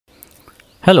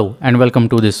Hello and welcome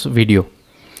to this video.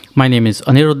 My name is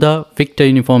Aniruddha, Victor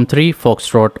Uniform 3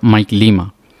 Foxtrot Mike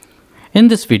Lima. In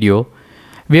this video,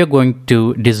 we are going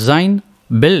to design,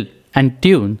 build and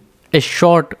tune a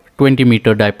short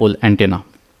 20-meter dipole antenna.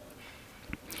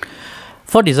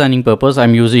 For designing purpose,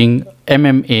 I'm using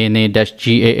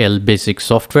mmana-gal basic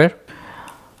software.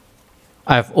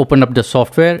 I've opened up the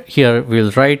software. Here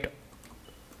we'll write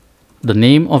the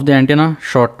name of the antenna,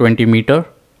 short 20 meter.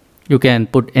 You can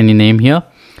put any name here.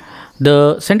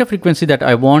 The center frequency that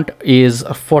I want is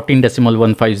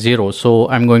 14.150, so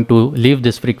I'm going to leave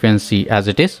this frequency as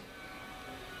it is.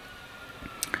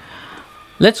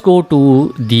 Let's go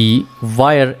to the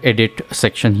wire edit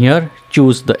section here,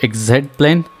 choose the XZ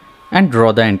plane and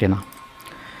draw the antenna.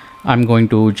 I'm going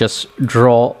to just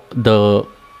draw the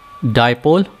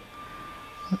dipole.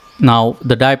 Now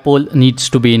the dipole needs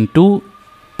to be in two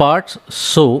parts,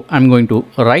 so I'm going to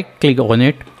right click on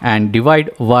it and divide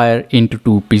wire into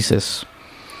two pieces.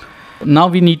 Now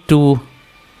we need to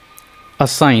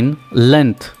assign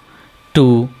length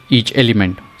to each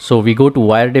element, so we go to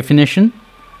wire definition.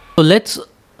 So let's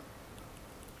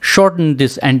shorten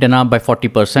this antenna by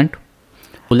 40%.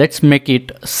 Let's make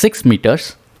it 6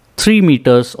 meters, 3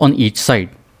 meters on each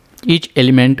side. Each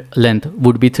element length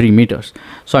would be 3 meters.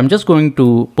 So I'm just going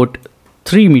to put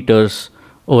 3 meters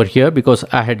over here because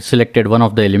I had selected one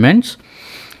of the elements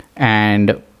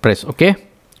and press OK.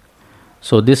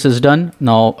 So this is done.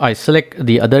 Now I select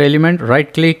the other element,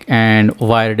 right click and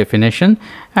wire definition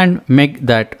and make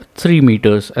that 3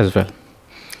 meters as well.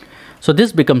 So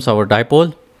this becomes our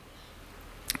dipole.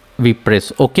 We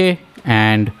press OK,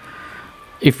 and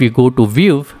if we go to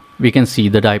view, we can see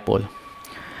the dipole.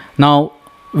 Now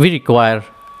we require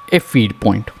a feed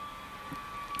point.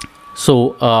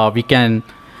 So we can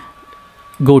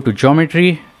go to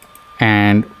geometry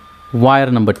and wire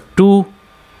number 2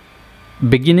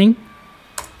 beginning,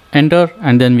 enter,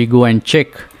 and then we go and check.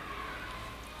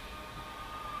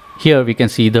 Here we can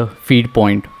see the feed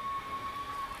point.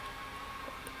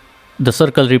 The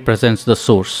circle represents the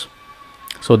source.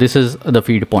 So this is the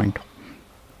feed point.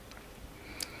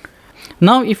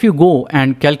 Now if you go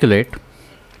and calculate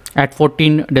at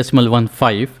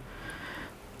 14.15,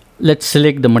 let's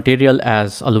select the material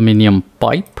as aluminum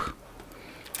pipe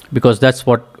because that's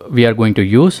what we are going to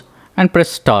use, and press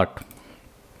start.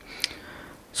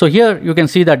 So here you can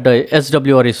see that the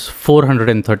SWR is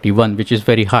 431, which is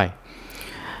very high.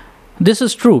 This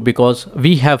is true because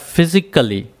we have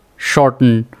physically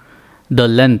shortened the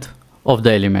length of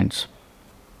the elements.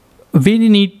 We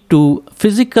need to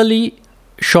physically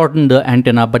shorten the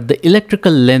antenna, but the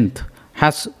electrical length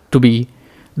has to be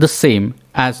the same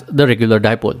as the regular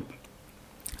dipole.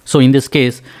 So in this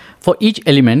case, for each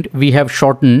element, we have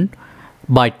shortened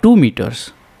by 2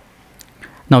 meters.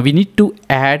 Now we need to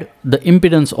add the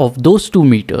impedance of those 2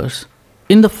 meters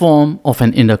in the form of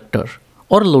an inductor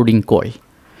or loading coil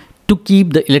to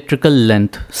keep the electrical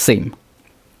length same.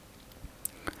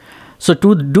 So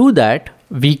to do that,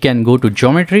 we can go to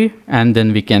geometry and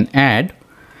then we can add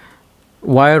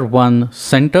wire 1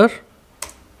 center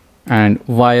and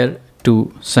wire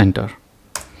 2 center.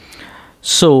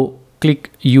 So click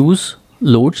use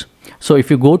loads. So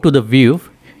if you go to the view,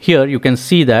 here you can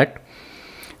see that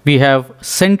we have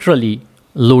centrally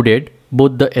loaded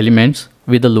both the elements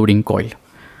with the loading coil.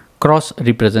 Cross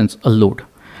represents a load.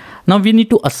 Now we need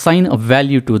to assign a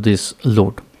value to this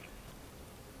load.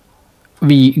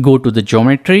 We go to the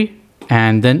geometry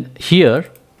and then here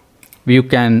you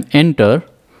can enter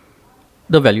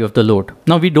the value of the load.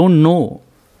 Now we don't know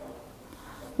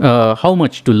how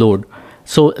much to load.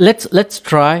 So let's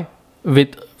try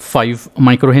with 5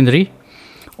 microhenry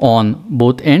on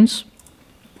both ends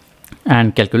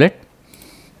and calculate.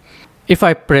 If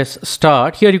I press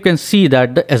start, here you can see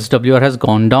that the SWR has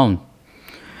gone down.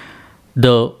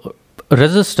 The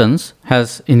resistance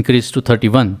has increased to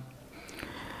 31.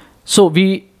 So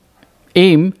we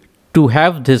aim to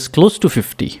have this close to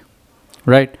 50,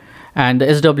 right? And the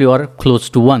SWR close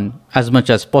to 1 as much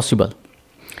as possible.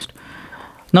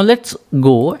 Now let's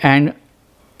go and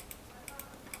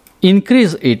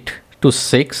increase it to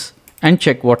 6 and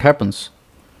check what happens.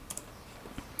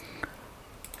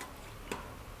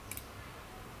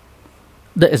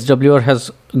 The SWR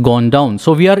has gone down,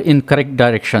 so we are in correct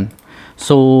direction.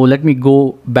 So let me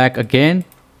go back again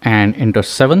and enter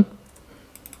 7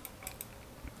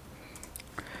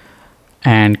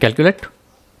 and calculate.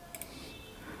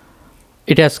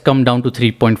 It has come down to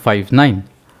 3.59.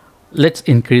 Let's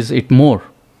increase it more.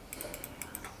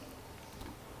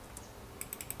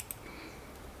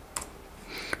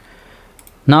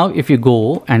 Now if you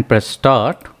go and press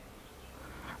start,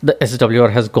 the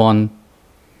SWR has gone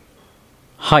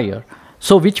higher.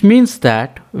 So which means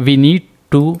that we need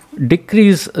to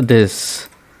decrease this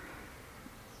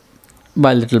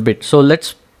by a little bit. So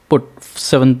let's put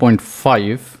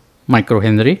 7.5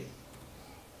 microhenry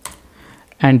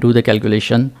and do the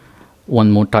calculation one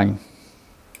more time.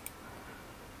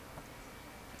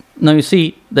 Now you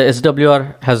see the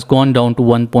SWR has gone down to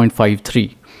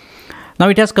 1.53. Now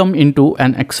it has come into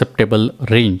an acceptable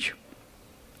range.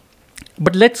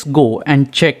 But let's go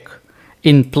and check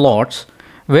in plots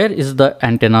where is the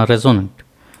antenna resonant.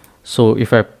 So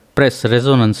if I press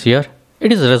resonance here,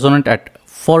 it is resonant at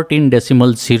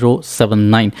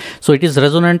 14.079. So it is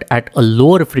resonant at a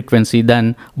lower frequency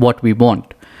than what we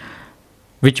want,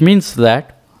 which means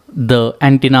that the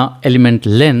antenna element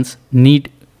lengths need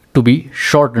to be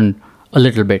shortened a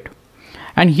little bit.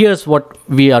 And here's what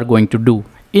we are going to do.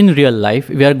 In real life,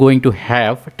 we are going to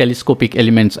have telescopic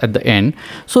elements at the end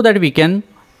so that we can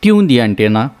tune the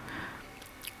antenna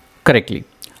correctly.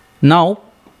 Now,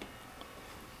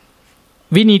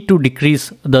 we need to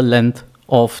decrease the length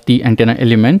of the antenna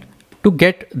element to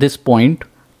get this point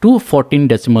to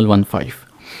 14.15.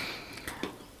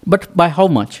 But by how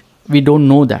much? We don't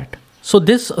know that. So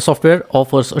this software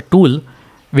offers a tool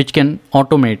which can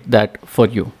automate that for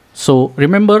you. So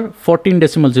remember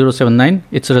 14.079,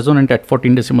 it's resonant at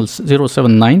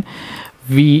 14.079.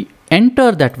 We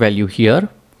enter that value here,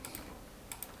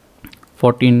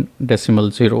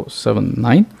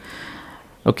 14.079.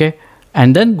 Okay,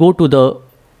 and then go to the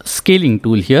scaling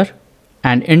tool here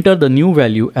and enter the new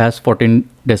value as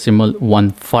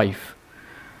 14.15.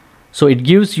 So it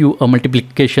gives you a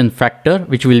multiplication factor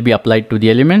which will be applied to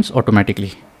the elements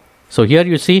automatically. So here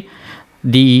you see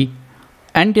the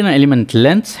antenna element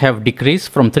lengths have decreased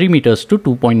from 3 meters to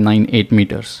 2.98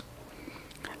 meters.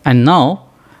 And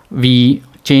now we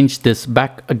change this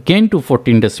back again to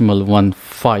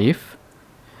 14.15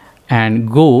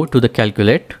 and go to the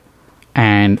calculate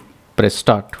and press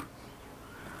start.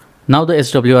 Now the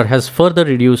SWR has further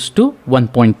reduced to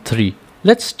 1.3.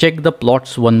 Let's check the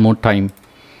plots one more time.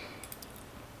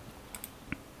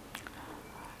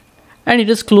 And it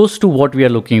is close to what we are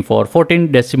looking for,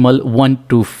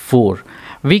 14.124.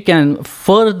 We can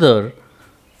further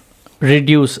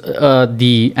reduce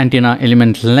the antenna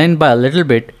element length by a little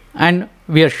bit, and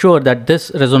we are sure that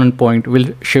this resonant point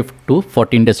will shift to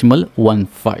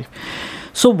 14.15.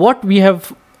 So what we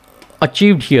have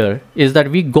achieved here is that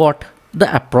we got the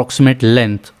approximate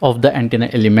length of the antenna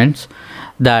elements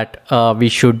that we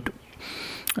should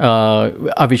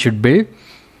build.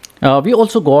 We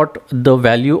also got the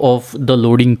value of the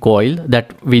loading coil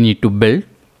that we need to build.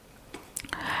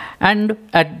 And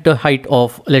at the height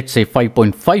of, let's say,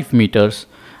 5.5 meters,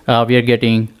 we are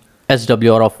getting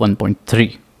SWR of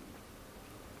 1.3.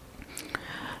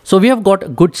 So we have got a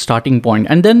good starting point.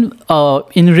 And then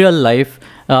in real life,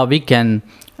 we can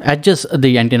adjust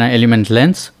the antenna element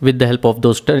lengths with the help of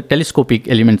those telescopic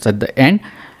elements at the end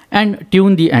and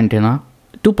tune the antenna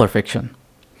to perfection.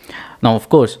 Now, of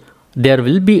course, there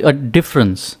will be a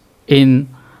difference in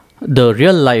the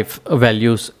real life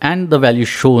values and the values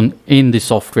shown in the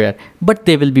software, but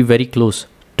they will be very close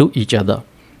to each other.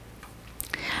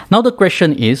 Now the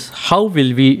question is, how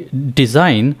will we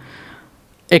design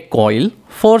a coil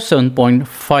for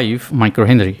 7.5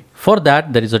 microhenry? For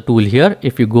that, there is a tool here.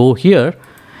 If you go here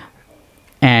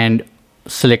and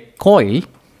select coil,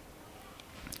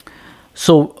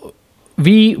 so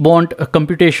we want a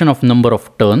computation of number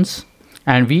of turns,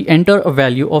 and we enter a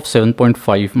value of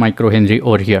 7.5 microhenry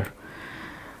over here.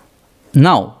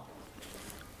 Now,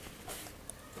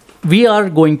 we are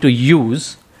going to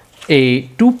use a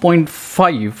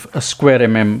 2.5 square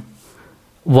mm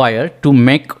wire to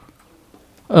make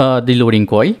the loading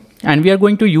coil, and we are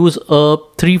going to use a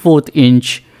 3/4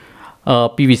 inch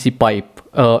PVC pipe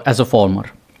as a former.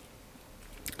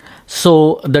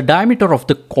 So the diameter of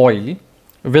the coil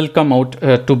will come out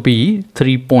to be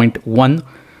 3.1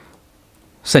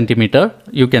 centimeter.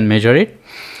 You can measure it.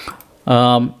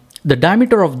 The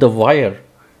diameter of the wire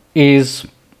is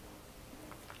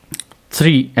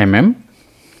 3 mm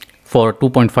for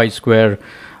 2.5 square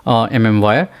mm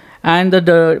wire, and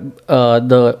the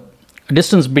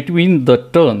distance between the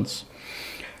turns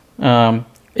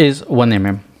is 1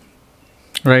 mm,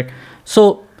 right?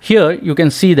 So here you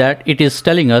can see that it is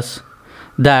telling us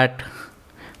that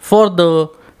for the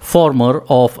former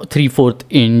of 3/4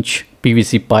 inch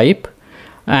PVC pipe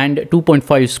and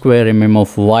 2.5 square mm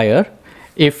of wire,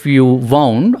 if you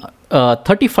wound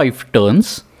 35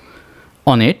 turns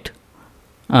on it,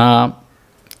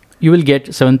 you will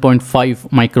get 7.5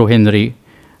 microhenry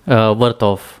worth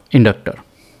of inductor.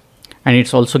 And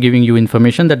it's also giving you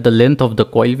information that the length of the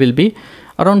coil will be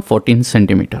around 14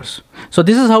 centimeters. So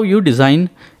this is how you design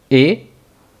a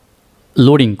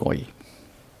loading coil.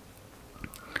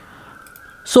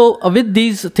 So with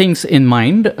these things in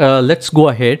mind, let's go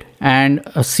ahead and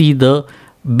see the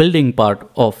building part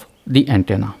of the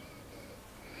antenna.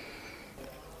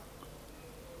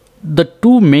 The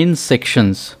two main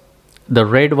sections, the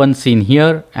red one seen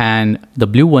here and the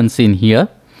blue one seen here,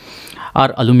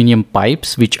 are aluminum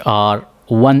pipes which are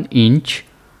 1 inch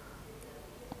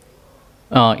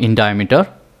in diameter.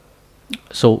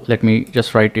 So let me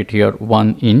just write it here,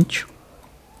 1 inch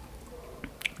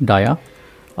dia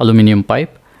aluminum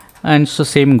pipe, and so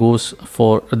same goes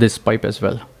for this pipe as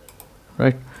well,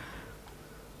 right?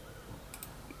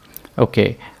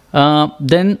 Okay,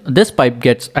 then this pipe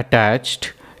gets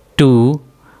attached to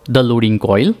the loading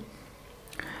coil.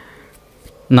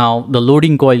 Now the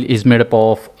loading coil is made up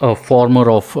of a former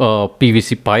of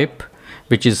PVC pipe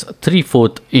which is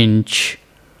 3/4 inch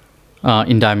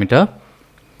in diameter.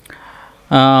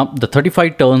 The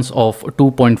 35 turns of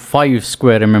 2.5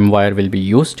 square mm wire will be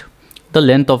used. The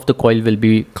length of the coil will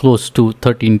be close to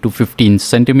 13 to 15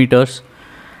 centimeters,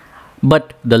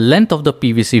 but the length of the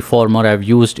PVC former I've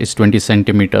used is 20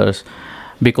 centimeters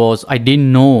because I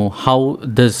didn't know how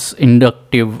this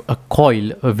inductive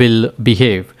coil will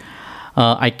behave.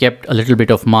 I kept a little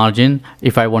bit of margin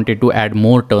if I wanted to add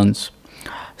more turns.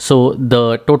 So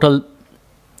the total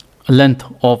length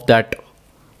of that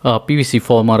PVC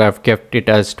former, I've kept it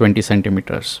as 20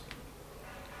 centimeters.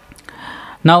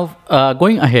 Now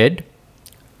going ahead,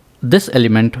 this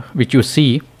element which you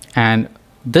see and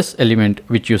this element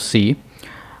which you see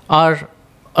are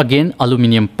again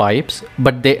aluminum pipes,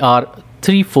 but they are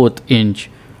 3/4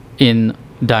 inch in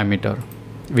diameter,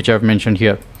 which I've mentioned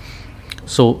here.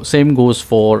 So same goes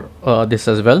for this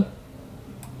as well.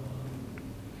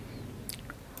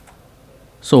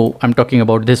 So I'm talking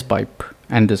about this pipe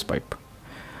and this pipe.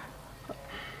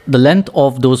 The length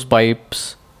of those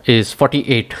pipes is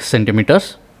 48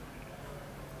 centimeters.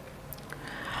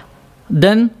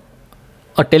 Then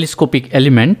a telescopic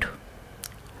element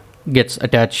gets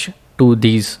attached to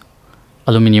these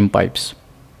aluminum pipes,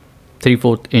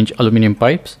 3/4 inch aluminum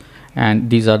pipes, and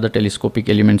these are the telescopic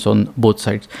elements on both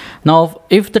sides. Now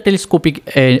if the telescopic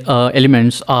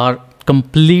elements are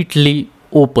completely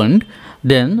opened,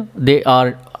 then they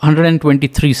are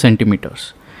 123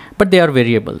 centimeters, but they are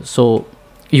variable, so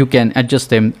you can adjust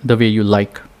them the way you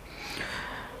like.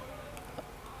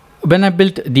 When I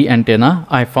built the antenna,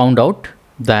 I found out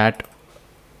that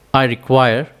I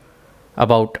require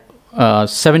about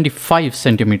 75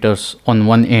 centimeters on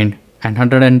one end and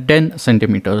 110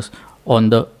 centimeters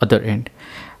on the other end.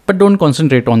 But don't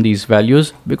concentrate on these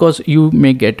values because you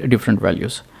may get different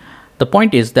values. The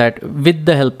point is that with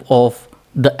the help of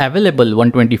the available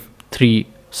 123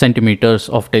 centimeters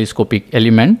of telescopic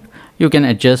element, you can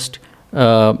adjust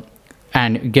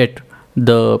and get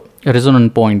the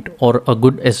resonant point or a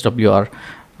good SWR.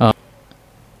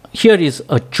 Here is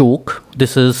a choke.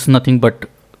 This is nothing but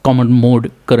common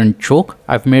mode current choke.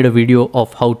 I've made a video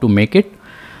of how to make it.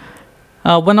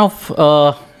 One of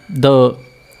the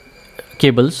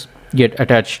cables get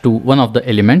attached to one of the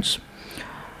elements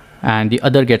and the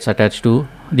other gets attached to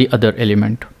the other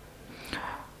element.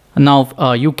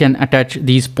 Now you can attach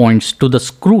these points to the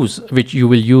screws which you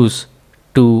will use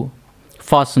to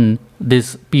fasten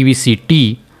this PVC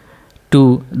T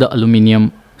to the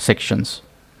aluminum sections.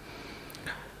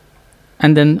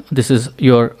 And then this is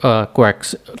your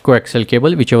coaxial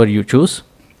cable, whichever you choose.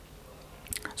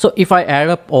 So if I add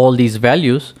up all these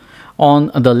values,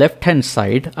 on the left hand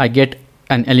side I get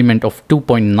an element of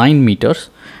 2.9 meters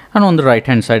and on the right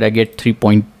hand side I get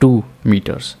 3.2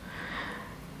 meters.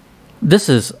 This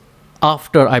is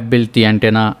after I built the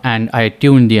antenna and I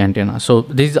tuned the antenna. So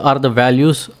these are the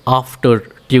values after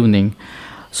tuning.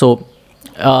 So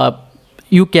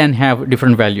you can have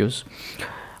different values,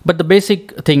 but the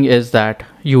basic thing is that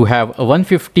you have a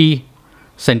 150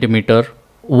 centimeter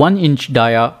 1 inch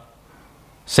dia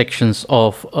sections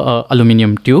of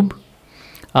aluminum tube,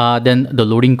 then the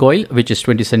loading coil which is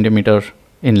 20 centimeter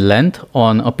in length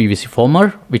on a PVC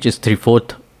former which is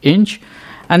 3/4 inch,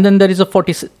 and then there is a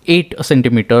 48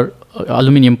 centimeter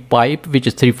aluminum pipe which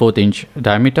is 3/4 inch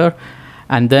diameter,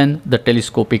 and then the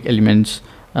telescopic elements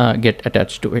get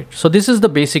attached to it. So this is the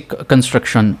basic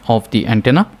construction of the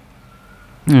antenna.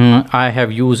 I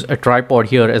have used a tripod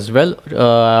here as well,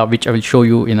 which I will show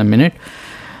you in a minute.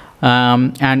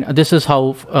 And this is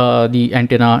how the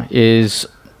antenna is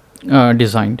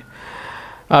designed.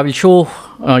 I will show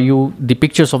you the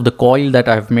pictures of the coil that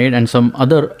I have made and some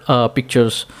other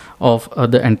pictures of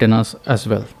the antennas as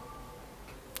well.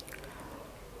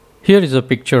 Here is a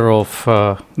picture of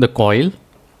the coil,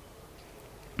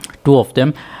 two of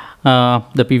them.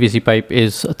 The PVC pipe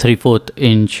is 3/4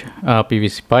 inch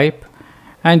PVC pipe,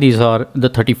 and these are the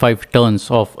 35 turns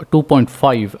of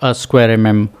 2.5 square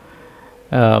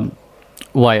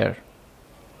wire.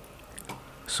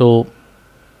 So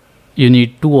you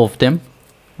need 2 of them,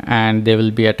 and they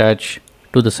will be attached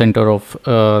to the center of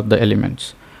the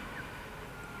elements.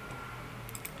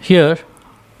 Here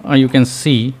you can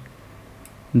see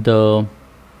the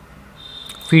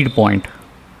feed point.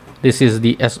 This is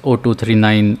the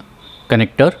SO239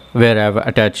 connector where I have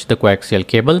attached the coaxial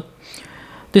cable.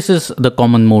 This is the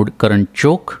common mode current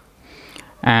choke,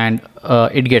 and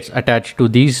it gets attached to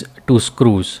these 2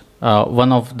 screws.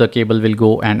 One of the cable will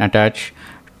go and attach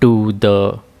to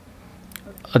the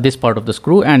this part of the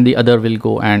screw, and the other will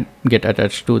go and get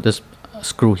attached to this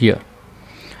screw here.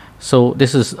 So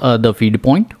this is the feed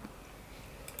point.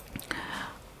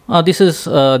 This is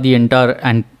the entire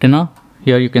antenna.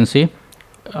 Here you can see,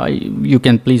 you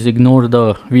can please ignore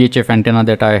the VHF antenna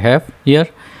that I have here,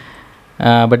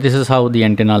 but this is how the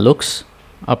antenna looks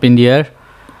up in the air.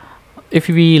 If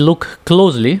we look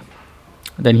closely,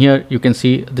 then here you can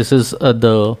see this is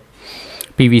the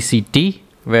PVC T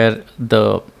where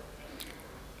the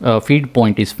feed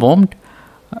point is formed.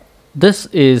 This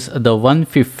is the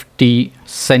 150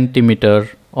 centimeter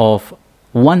of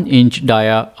 1 inch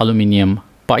dia aluminum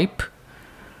pipe.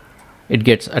 It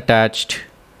gets attached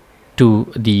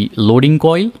to the loading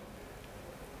coil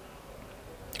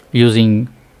using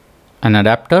an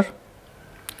adapter,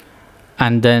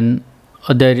 and then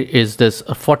there is this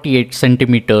 48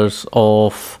 centimeters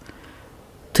of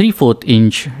 3/4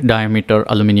 inch diameter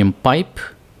aluminum pipe,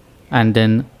 and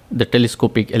then the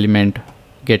telescopic element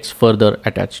gets further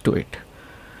attached to it.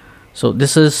 So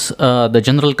this is the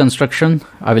general construction.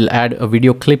 I will add a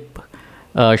video clip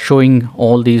showing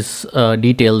all these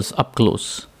details up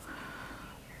close.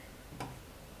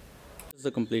 This is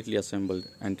a completely assembled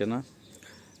antenna.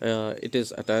 It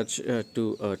is attached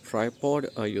to a tripod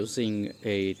using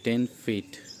a 10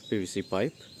 feet PVC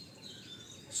pipe.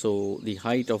 So the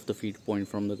height of the feed point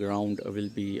from the ground will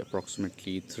be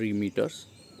approximately 3 meters.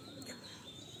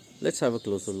 Let's have a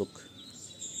closer look.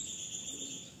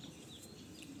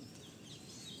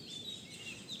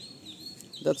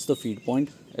 That's the feed point,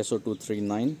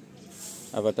 SO239.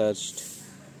 I've attached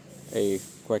a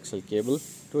coaxial cable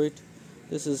to it.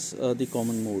 This is the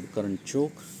common mode current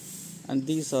choke, and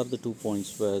these are the 2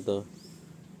 points where the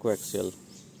coaxial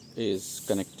is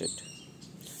connected.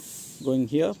 Going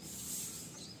here,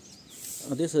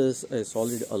 this is a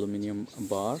solid aluminum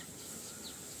bar,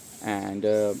 and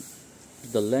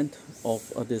the length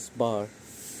of this bar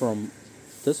from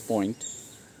this point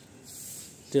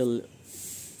till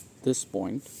this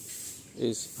point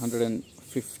is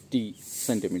 150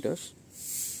 centimeters.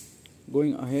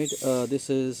 Going ahead, this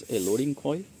is a loading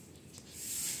coil.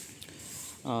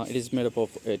 It is made up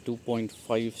of a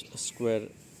 2.5 square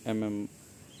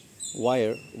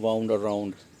wire wound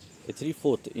around a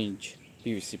 3/4 inch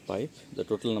PVC pipe. The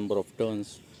total number of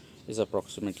turns is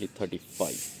approximately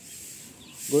 35.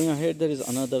 Going ahead, there is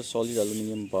another solid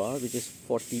aluminum bar which is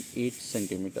 48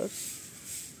 centimeters,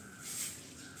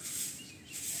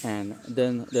 and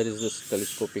then there is this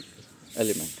telescopic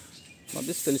element. Now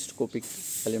this telescopic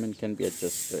element can be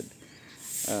adjusted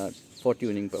for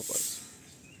tuning purpose.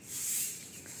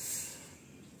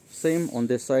 Same on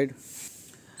this side.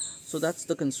 So that's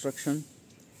the construction.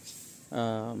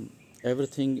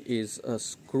 Everything is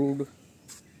screwed,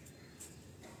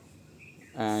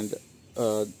 and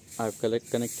I've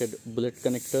connected bullet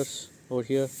connectors over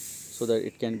here so that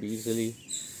it can be easily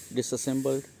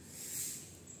disassembled.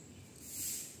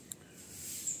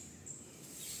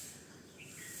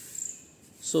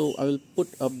 So I will put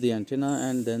up the antenna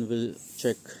and then we'll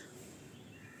check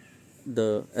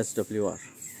the SWR.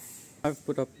 I've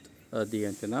put up the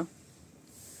antenna,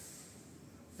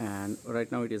 and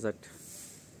right now it is at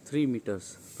 3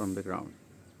 meters from the ground.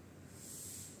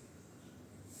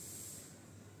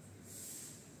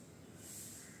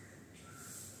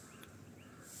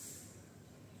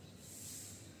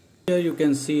 Here you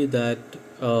can see that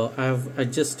I have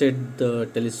adjusted the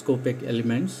telescopic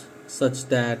elements such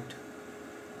that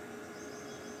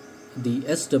the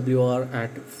SWR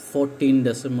at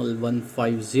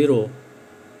 14.150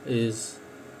 is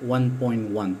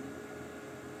 1.1.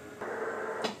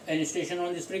 Any station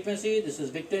on this frequency, this is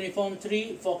Victor Uniform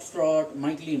 3, Foxtrot,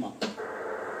 Mike Lima.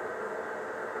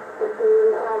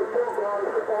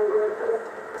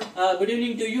 Good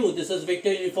evening to you. This is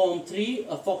Victor Uniform 3,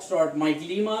 Foxtrot, Mike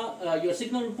Lima. Your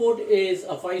signal report is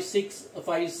a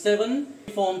 5657.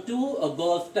 Uniform 2, a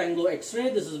Golf Tango X-ray.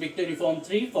 This is Victor Uniform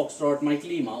 3, Foxtrot, Mike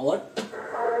Lima. Over.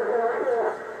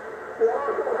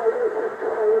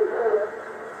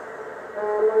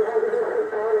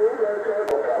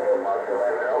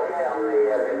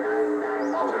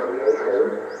 on from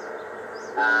YouTube,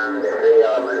 and the three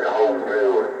elements home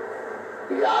through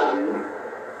jogging.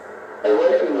 They're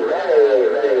working very,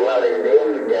 very well indeed.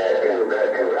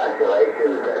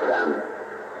 Congratulations,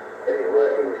 it is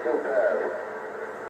working superb.